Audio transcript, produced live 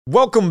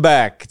Welcome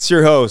back. It's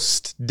your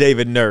host,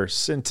 David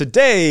Nurse. And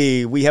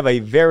today we have a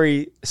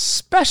very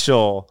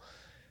special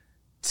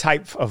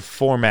type of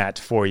format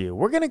for you.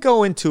 We're going to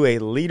go into a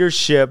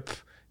leadership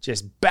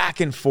just back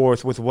and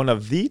forth with one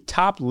of the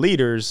top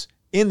leaders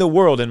in the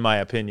world, in my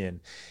opinion.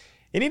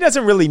 And he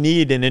doesn't really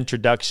need an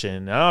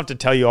introduction. I don't have to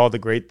tell you all the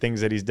great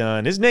things that he's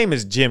done. His name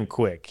is Jim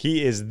Kwik.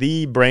 He is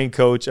the brain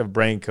coach of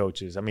brain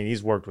coaches. I mean,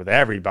 he's worked with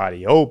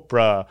everybody.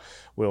 Oprah,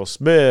 Will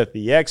Smith,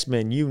 the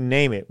X-Men, you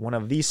name it. One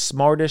of the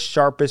smartest,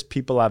 sharpest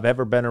people I've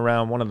ever been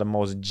around. One of the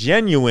most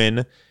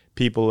genuine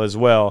people as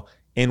well.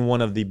 And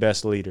one of the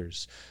best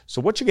leaders.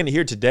 So what you're going to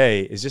hear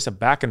today is just a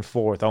back and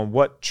forth on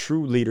what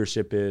true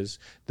leadership is,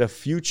 the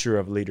future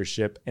of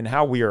leadership, and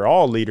how we are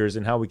all leaders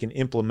and how we can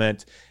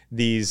implement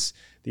these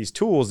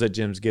tools that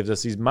Jim gives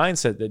us, these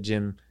mindset that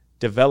Jim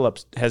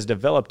has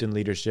developed in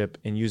leadership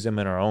and use them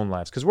in our own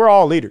lives. Because we're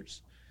all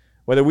leaders.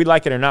 Whether we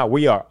like it or not,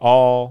 we are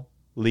all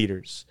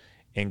leaders.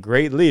 And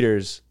great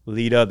leaders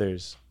lead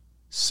others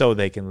so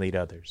they can lead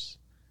others.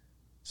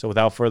 So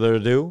without further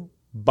ado,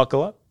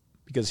 buckle up,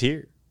 because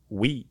here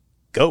we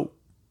go.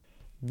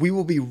 We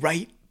will be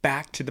right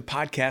back to the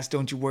podcast,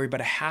 don't you worry,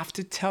 but I have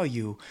to tell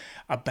you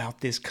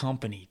about this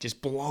company. It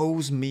just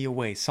blows me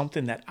away.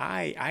 Something that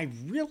I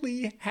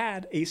really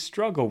had a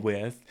struggle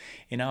with,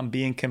 and I'm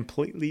being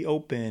completely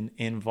open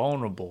and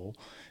vulnerable,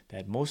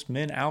 that most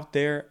men out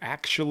there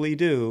actually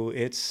do.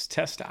 It's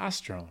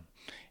testosterone.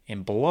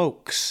 And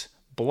blokes,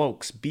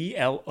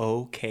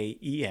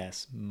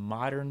 B-L-O-K-E-S,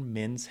 Modern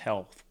Men's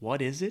Health.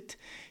 What is it?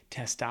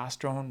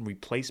 Testosterone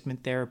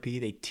replacement therapy.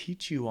 They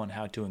teach you on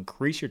how to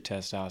increase your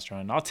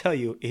testosterone. And I'll tell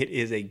you, it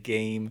is a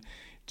game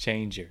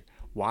changer.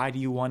 Why do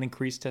you want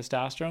increased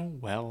testosterone?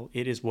 Well,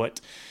 it is what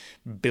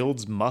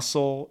builds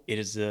muscle. It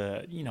is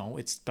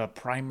it's the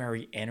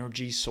primary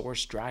energy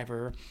source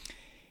driver.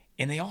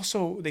 And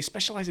they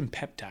specialize in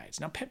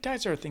peptides. Now,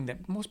 peptides are a thing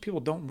that most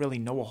people don't really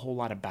know a whole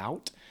lot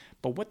about,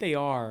 but what they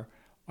are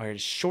a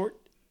short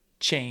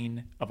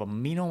chain of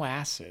amino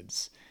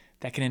acids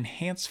that can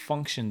enhance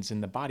functions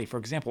in the body. For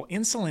example,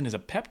 insulin is a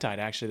peptide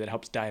actually that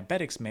helps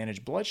diabetics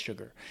manage blood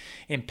sugar.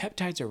 And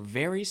peptides are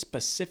very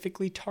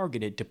specifically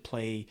targeted to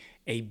play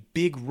a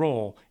big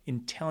role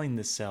in telling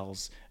the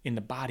cells in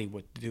the body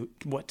what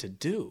to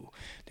do.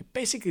 They're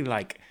basically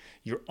like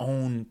your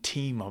own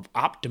team of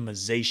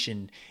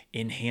optimization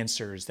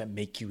enhancers that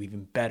make you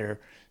even better,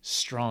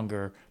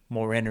 stronger,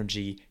 more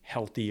energy,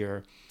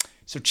 healthier.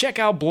 So check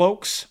out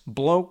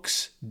blokes.co,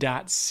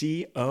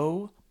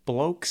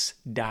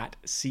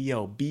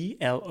 blokes.co,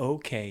 blokes.co,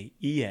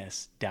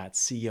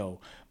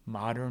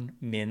 Modern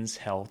Men's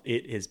Health.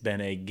 It has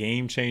been a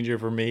game changer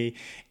for me,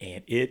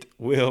 and it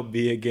will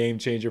be a game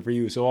changer for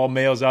you. So all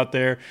males out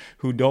there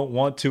who don't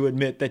want to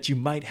admit that you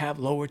might have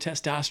lower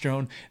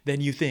testosterone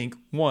than you think,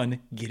 one,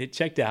 get it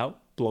checked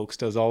out. Blokes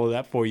does all of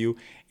that for you,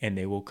 and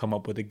they will come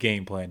up with a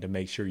game plan to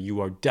make sure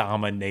you are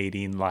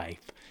dominating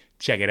life.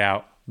 Check it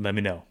out. Let me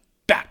know.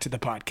 Back to the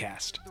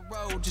podcast.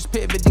 Just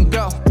pivot and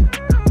go.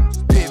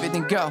 Pivot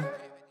and go.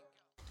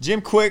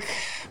 Jim Kwik,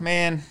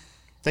 man,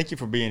 thank you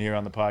for being here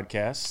on the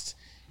podcast.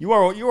 You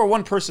are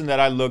one person that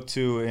I look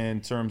to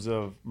in terms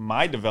of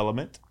my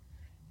development,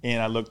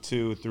 and I look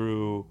to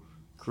through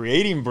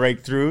creating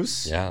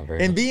breakthroughs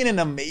and being an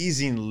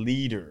amazing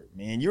leader.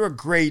 Man, you're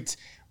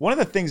one of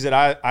the things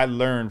that I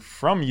learned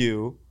from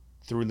you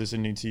through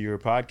listening to your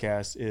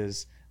podcast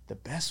is the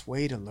best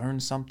way to learn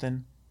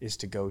something is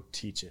to go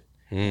teach it.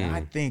 And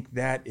I think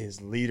that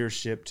is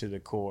leadership to the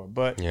core.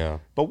 But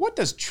what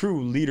does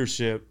true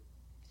leadership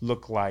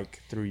look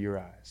like through your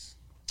eyes?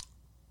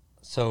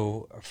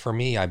 So for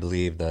me, I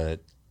believe that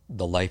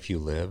the life you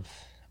live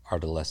are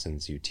the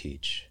lessons you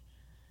teach.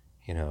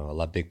 You know,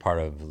 a big part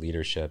of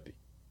leadership,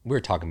 we were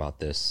talking about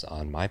this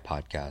on my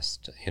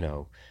podcast,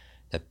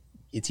 that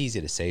it's easy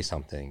to say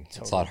something.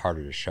 Totally. It's a lot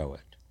harder to show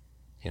it.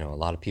 A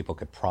lot of people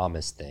could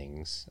promise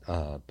things,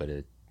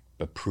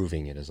 but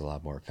proving it is a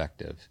lot more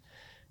effective.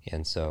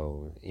 And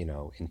so,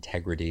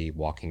 integrity,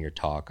 walking your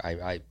talk.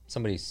 I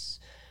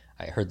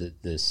heard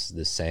that this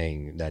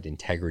saying that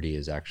integrity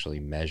is actually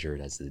measured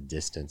as the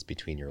distance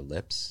between your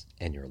lips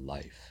and your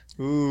life.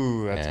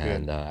 Ooh, that's good.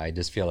 And I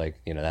just feel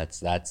like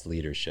that's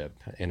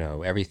leadership.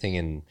 Everything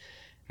in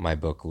my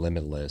book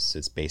Limitless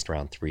is based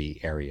around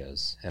 3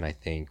 areas, and I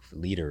think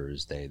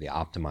leaders they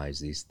optimize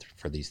these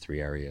for these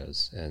 3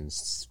 areas, and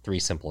it's 3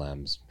 simple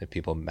M's. If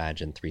people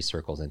imagine 3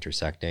 circles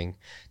intersecting,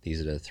 these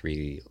are the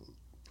 3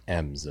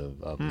 M's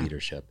of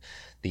leadership.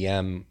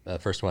 The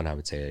first one I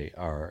would say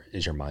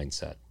is your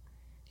mindset.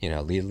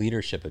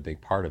 Leadership, a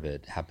big part of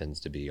it happens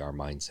to be our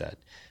mindset,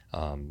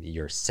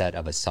 your set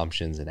of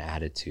assumptions and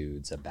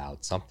attitudes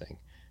about something,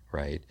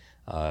 right?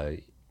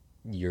 It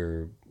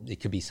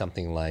could be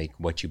something like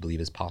what you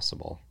believe is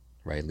possible,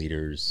 right?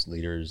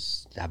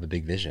 Leaders have a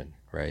big vision,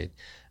 right?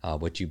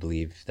 What you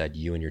believe that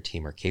you and your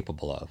team are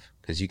capable of,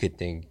 because you could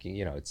think,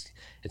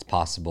 it's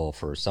possible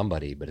for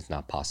somebody, but it's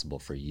not possible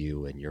for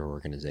you and your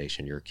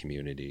organization, your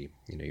community,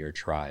 your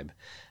tribe,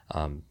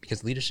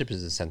 because leadership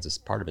is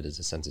part of it is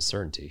a sense of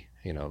certainty,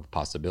 of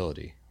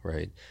possibility,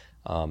 right?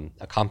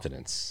 A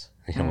confidence,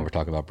 when we're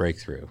talking about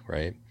breakthrough,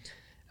 right?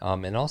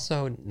 And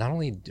also not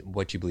only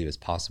what you believe is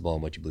possible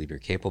and what you believe you're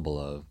capable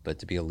of, but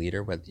to be a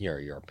leader, whether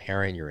you're a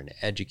parent, you're an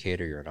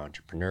educator, you're an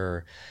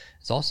entrepreneur,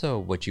 it's also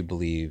what you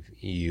believe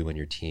you and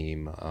your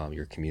team,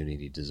 your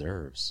community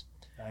deserves.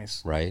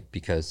 Nice. Right?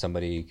 Because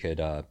somebody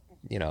could,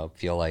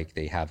 feel like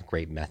they have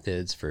great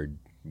methods for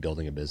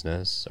building a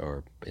business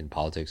or in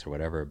politics or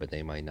whatever, but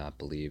they might not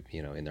believe,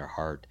 in their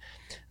heart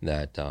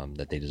that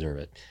they deserve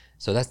it.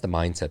 So that's the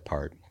mindset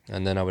part.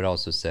 And then I would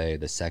also say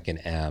the second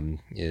M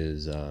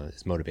is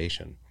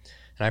motivation.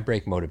 And I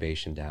break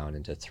motivation down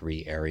into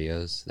 3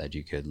 areas that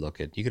you could look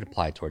at. You could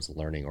apply towards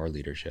learning or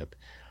leadership.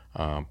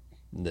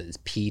 It's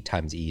P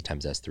times E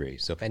times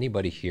S3. So if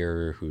anybody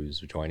here who's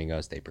joining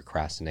us, they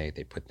procrastinate,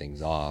 they put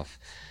things off,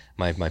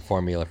 my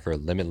formula for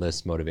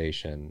limitless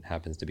motivation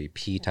happens to be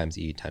P times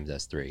E times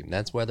S3. And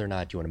that's whether or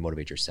not you want to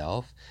motivate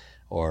yourself,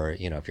 or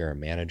if you're a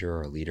manager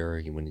or a leader,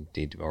 you would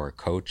need, or a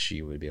coach,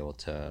 you would be able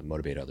to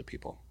motivate other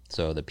people.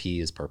 So the P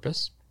is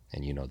purpose,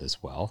 and you know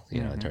this well,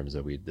 in terms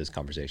of this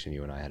conversation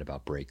you and I had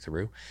about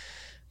breakthrough.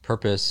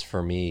 Purpose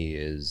for me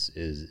is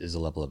a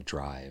level of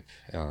drive.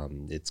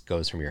 It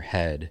goes from your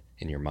head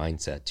and your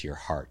mindset to your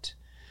heart,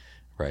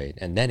 right?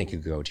 And then it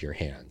could go to your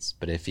hands.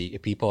 But if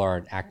people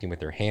aren't acting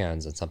with their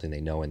hands on something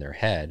they know in their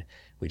head,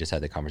 we just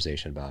had the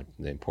conversation about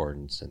the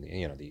importance and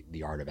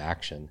the art of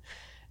action.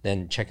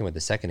 Then check in with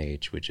the second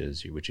H, which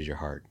is your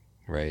heart,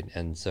 right?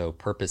 And so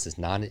purpose is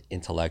not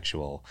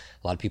intellectual.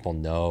 A lot of people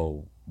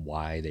know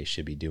why they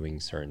should be doing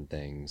certain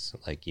things,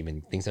 like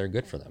even things that are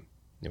good for them.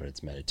 Whether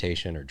it's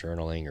meditation or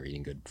journaling or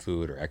eating good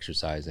food or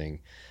exercising,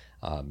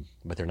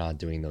 but they're not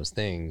doing those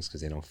things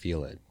because they don't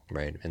feel it,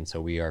 right? And so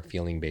we are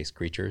feeling-based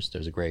creatures.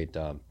 There's a great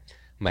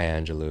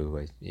Maya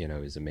Angelou,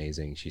 who is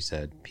amazing. She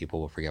said,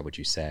 people will forget what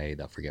you say,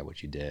 they'll forget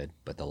what you did,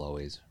 but they'll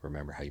always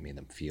remember how you made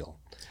them feel.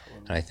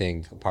 And I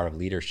think part of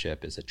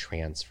leadership is a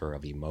transfer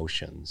of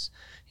emotions,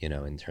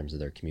 in terms of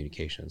their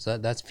communication. So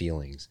that's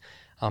feelings.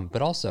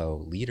 But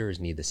also leaders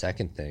need the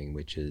second thing,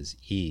 which is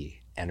E,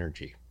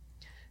 energy.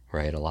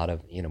 Right. A lot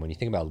of, when you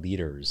think about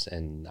leaders,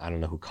 and I don't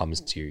know who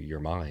comes to your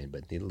mind,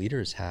 but the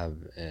leaders have,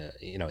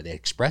 it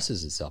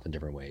expresses itself in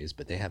different ways,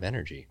 but they have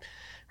energy,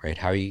 right?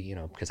 How are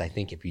you, because I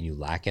think if you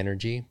lack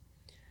energy,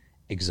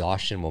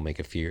 exhaustion will make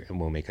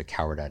a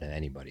coward out of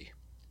anybody.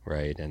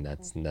 Right. And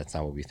that's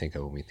not what we think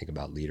of when we think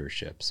about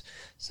leaderships.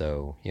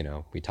 So,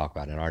 we talk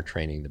about in our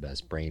training, the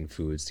best brain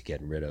foods to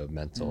get rid of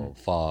mental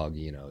fog,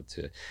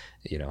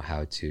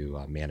 how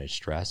to manage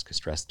stress, because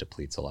stress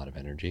depletes a lot of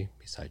energy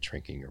besides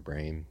shrinking your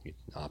brain,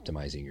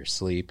 optimizing your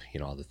sleep,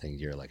 all the things.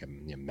 You're like a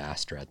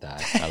master at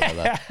that. I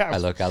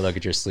love that. I look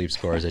at your sleep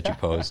scores that you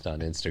post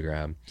on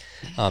Instagram.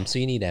 So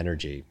you need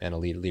energy, and a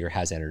leader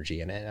has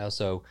energy. And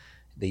also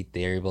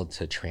they're able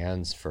to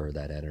transfer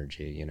that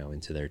energy,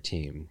 into their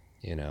team.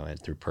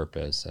 And through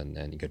purpose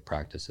and good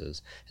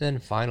practices. And then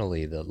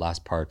finally, the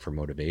last part for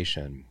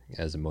motivation,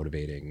 as a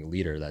motivating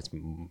leader, that's,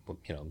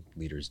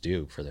 leaders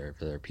do for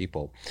their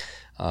people.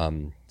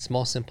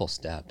 Small, simple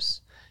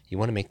steps. You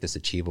want to make this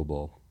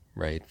achievable,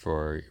 right,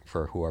 for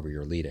whoever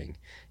you're leading.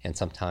 And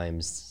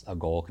sometimes a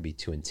goal could be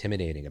too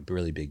intimidating, a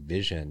really big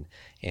vision,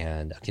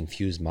 and a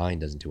confused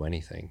mind doesn't do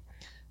anything.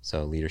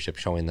 So leadership,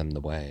 showing them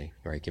the way,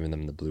 right, giving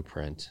them the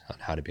blueprint on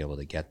how to be able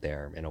to get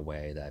there in a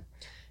way that,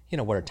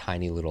 what are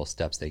tiny little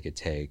steps they could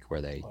take where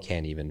they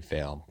can't even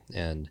fail.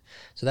 And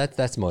so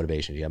that's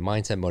motivation. You have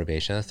mindset,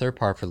 motivation. And the third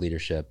part for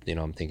leadership,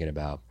 I'm thinking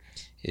about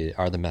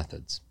are the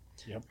methods.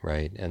 Yep.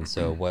 Right. And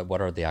so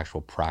what are the actual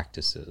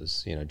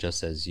practices,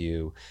 just as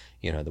the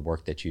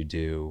work that you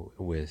do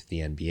with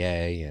the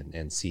NBA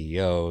and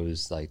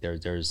CEOs, like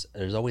there's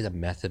always a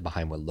method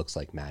behind what looks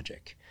like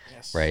magic.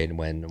 Yes. Right. And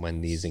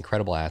when these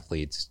incredible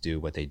athletes do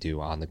what they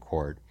do on the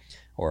court,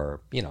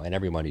 or, and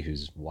everybody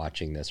who's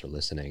watching this or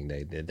listening,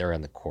 they're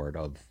on the court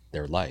of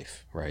their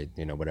life, right?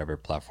 Whatever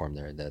platform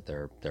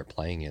they're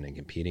playing in and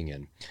competing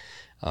in.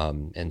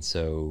 And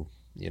so,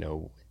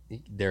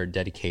 their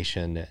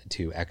dedication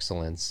to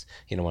excellence,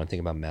 when I'm thinking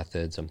about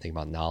methods, I'm thinking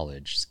about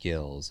knowledge,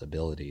 skills,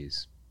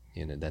 abilities,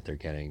 that they're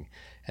getting.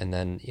 And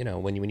then,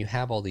 when you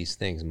have all these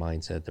things,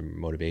 mindset, the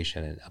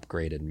motivation, and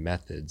upgraded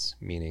methods,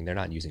 meaning they're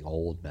not using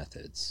old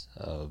methods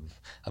of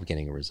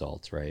getting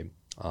results, right?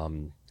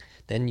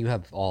 Then you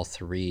have all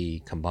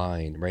three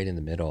combined right in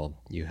the middle.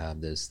 You have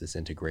this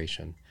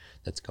integration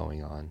that's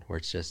going on, where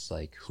it's just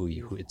like who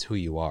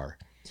you are.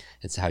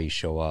 It's how you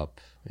show up,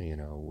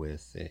 in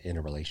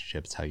a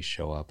relationship. It's how you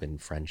show up in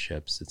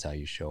friendships. It's how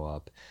you show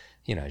up,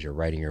 as you're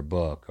writing your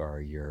book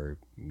or you're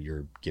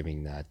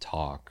giving that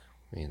talk,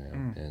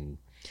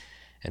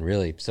 and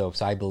really, so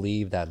I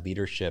believe that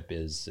leadership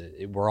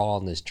we're all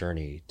on this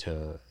journey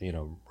to,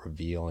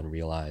 reveal and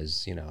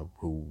realize,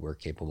 who we're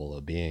capable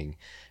of being.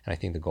 And I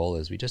think the goal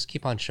is we just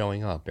keep on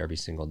showing up every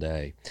single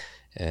day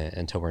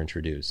until we're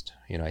introduced.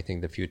 I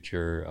think the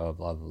future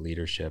of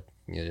leadership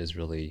is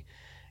really,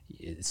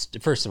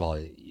 first of all,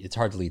 it's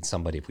hard to lead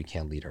somebody if we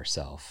can't lead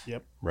ourselves.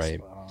 Yep. Right.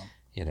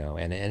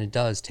 And it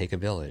does take a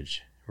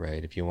village.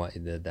 Right. If you want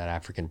that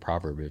African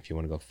proverb, if you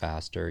want to go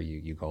faster,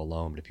 you go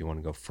alone. But if you want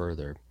to go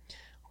further,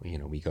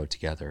 we go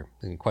together.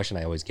 And the question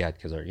I always get,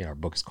 because our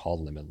book is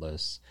called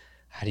Limitless,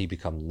 how do you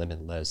become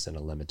limitless in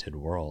a limited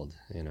world?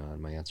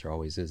 And my answer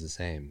always is the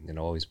same, and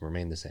always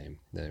remain the same,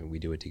 that we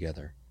do it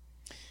together.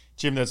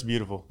 Jim, that's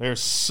beautiful.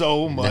 There's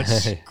so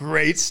much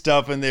great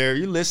stuff in there.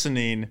 You're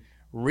listening,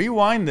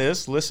 rewind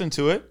this, listen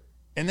to it,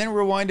 and then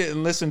rewind it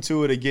and listen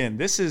to it again.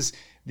 This is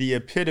the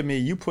epitome.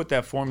 You put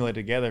that formula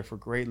together for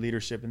great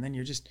leadership, and then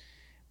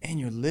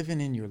you're living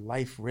in your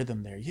life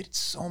rhythm there. You hit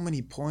so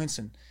many points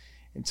and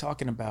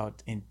talking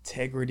about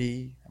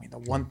integrity. I mean, the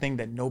one thing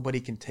that nobody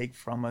can take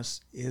from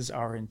us is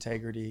our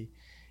integrity.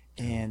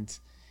 And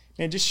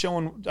just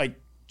showing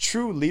like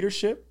true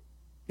leadership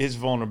is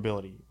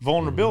vulnerability.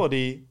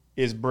 Vulnerability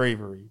is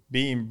bravery.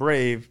 Being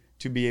brave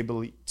to be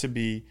able to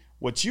be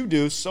what you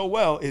do so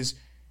well is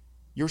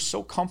you're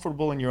so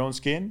comfortable in your own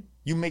skin.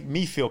 You make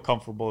me feel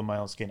comfortable in my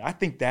own skin. I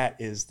think that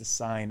is the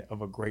sign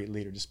of a great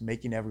leader, just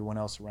making everyone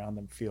else around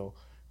them feel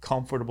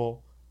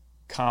comfortable,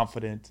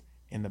 confident,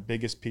 and the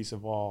biggest piece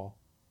of all,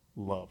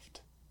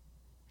 loved.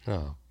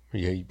 Oh,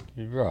 yeah,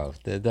 bro,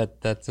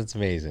 that's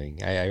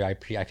amazing. I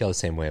feel the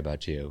same way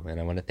about you, and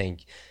I want to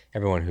thank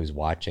everyone who's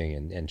watching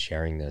and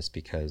sharing this,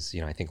 because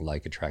I think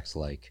like attracts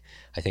like.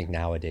 I think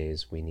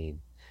nowadays we need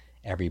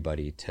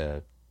everybody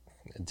to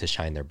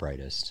shine their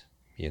brightest.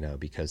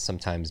 Because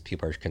sometimes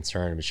people are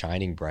concerned with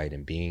shining bright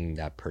and being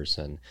that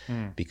person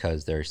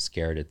because they're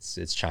scared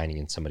it's shining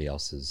in somebody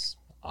else's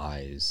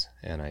eyes.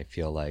 And I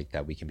feel like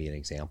that we can be an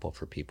example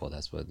for people.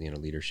 That's what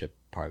leadership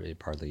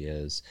partly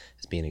is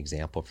being an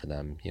example for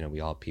them. We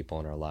all have people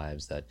in our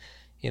lives that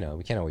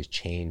we can't always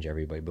change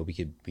everybody, but we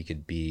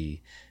could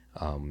be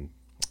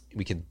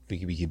we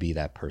could be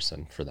that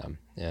person for them.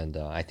 And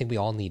I think we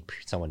all need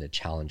someone to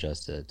challenge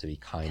us, to be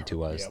kind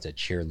to us, to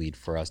cheerlead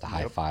for us, to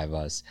high five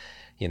us.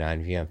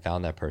 And if you haven't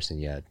found that person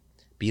yet,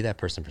 be that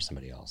person for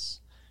somebody else,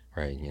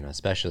 right?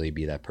 Especially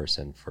be that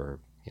person for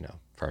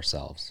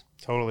ourselves.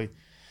 Totally.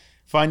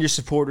 Find your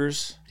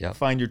supporters, Yep.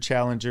 Find your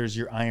challengers.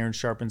 Your iron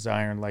sharpens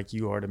iron, like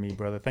you are to me,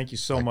 brother. Thank you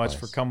so Likewise. much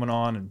for coming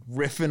on and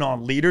riffing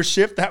on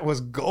leadership. That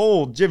was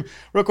gold. Jim,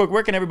 real quick,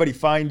 where can everybody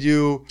find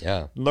you?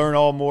 Yeah. Learn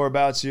all more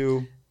about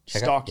you,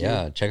 stalk you?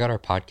 Yeah, check out our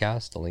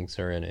podcast. The links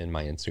are in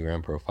my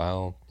Instagram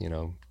profile.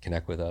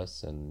 Connect with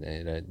us.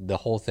 And the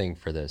whole thing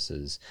for this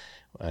is,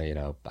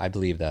 I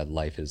believe that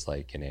life is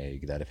like an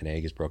egg, that if an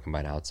egg is broken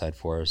by an outside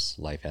force,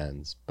 life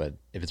ends. But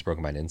if it's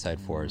broken by an inside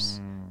force,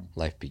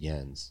 life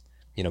begins.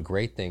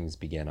 Great things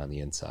begin on the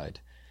inside.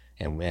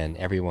 And when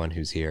everyone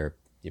who's here,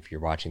 if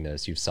you're watching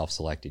this, you've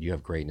self-selected, you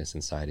have greatness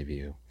inside of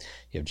you,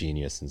 you have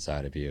genius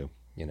inside of you,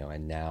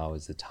 and now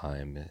is the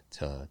time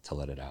to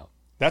let it out.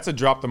 That's a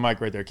drop the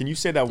mic right there. Can you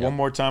say that one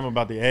more time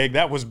about the egg?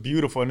 That was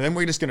beautiful. And then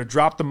we're just going to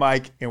drop the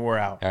mic and we're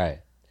out. All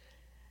right.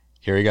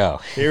 Here we go.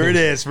 Here it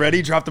is.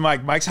 Ready? Drop the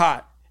mic. Mic's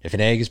hot. If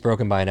an egg is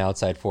broken by an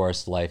outside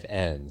force, life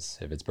ends.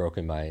 If it's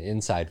broken by an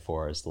inside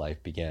force,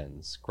 life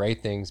begins.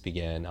 Great things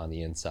begin on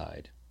the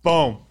inside.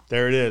 Boom.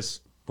 There it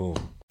is. Boom.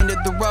 End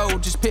of the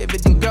road, just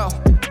pivot and go.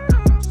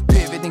 Just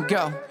pivot and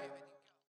go.